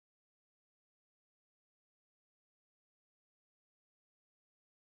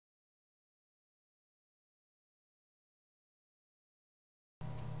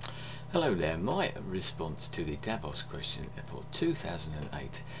Hello there. My response to the Davos question for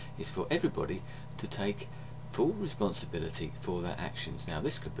 2008 is for everybody to take full responsibility for their actions. Now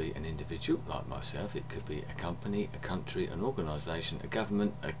this could be an individual like myself, it could be a company, a country, an organisation, a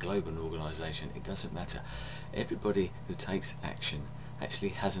government, a global organisation, it doesn't matter. Everybody who takes action actually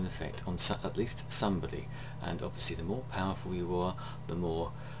has an effect on at least somebody, and obviously the more powerful you are, the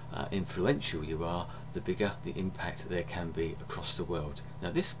more influential you are, the bigger the impact there can be across the world. Now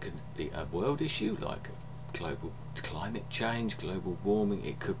this could be a world issue like global climate change, global warming,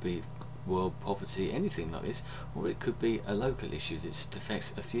 it could be world poverty, anything like this, or it could be a local issue that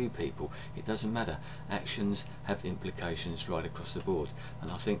affects a few people. It doesn't matter. Actions have implications right across the board,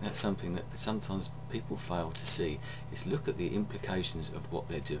 and I think that's something that sometimes people fail to see, is look at the implications of what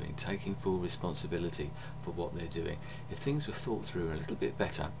they're doing, taking full responsibility for what they're doing. If things were thought through a little bit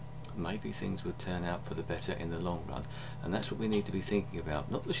better, maybe things would turn out for the better in the long run, and that's what we need to be thinking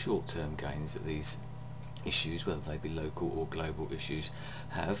about, not the short-term gains that these issues, whether they be local or global issues,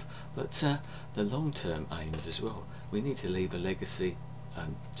 have, but the long-term aims as well. We need to leave a legacy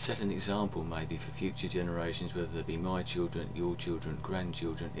and set an example maybe for future generations, whether they be my children, your children,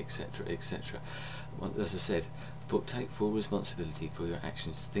 grandchildren, etc, etc. Well, as I said, take full responsibility for your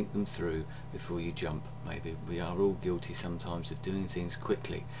actions, think them through before you jump. Maybe we are all guilty sometimes of doing things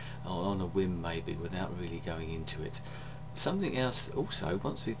quickly, on a whim maybe, without really going into it. Something else also,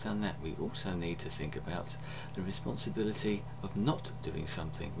 once we've done that, we also need to think about the responsibility of not doing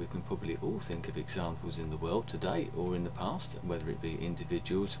something. We can probably all think of examples in the world today or in the past, whether it be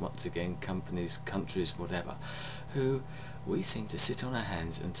individuals, once again companies, countries, whatever, who we seem to sit on our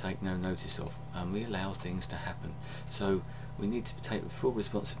hands and take no notice of, and we allow things to happen. So we need to take full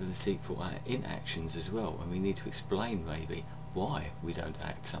responsibility for our inactions as well, and we need to explain maybe why we don't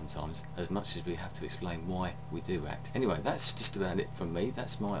act sometimes, as much as we have to explain why we do act. Anyway, that's just about it from me.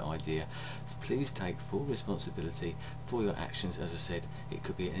 That's my idea. So please take full responsibility for your actions. As I said, it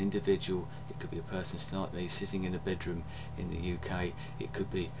could be an individual, it could be a person like me sitting in a bedroom in the UK, it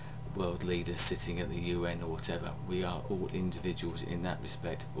could be world leaders sitting at the UN or whatever. We are all individuals in that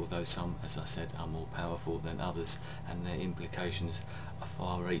respect, although some, as I said, are more powerful than others, and their implications are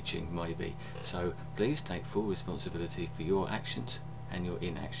far-reaching maybe. So please take full responsibility for your actions and your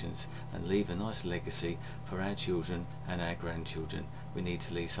inactions, and leave a nice legacy for our children and our grandchildren. We need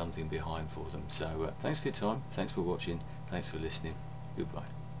to leave something behind for them. So thanks for your time, thanks for watching, thanks for listening, goodbye.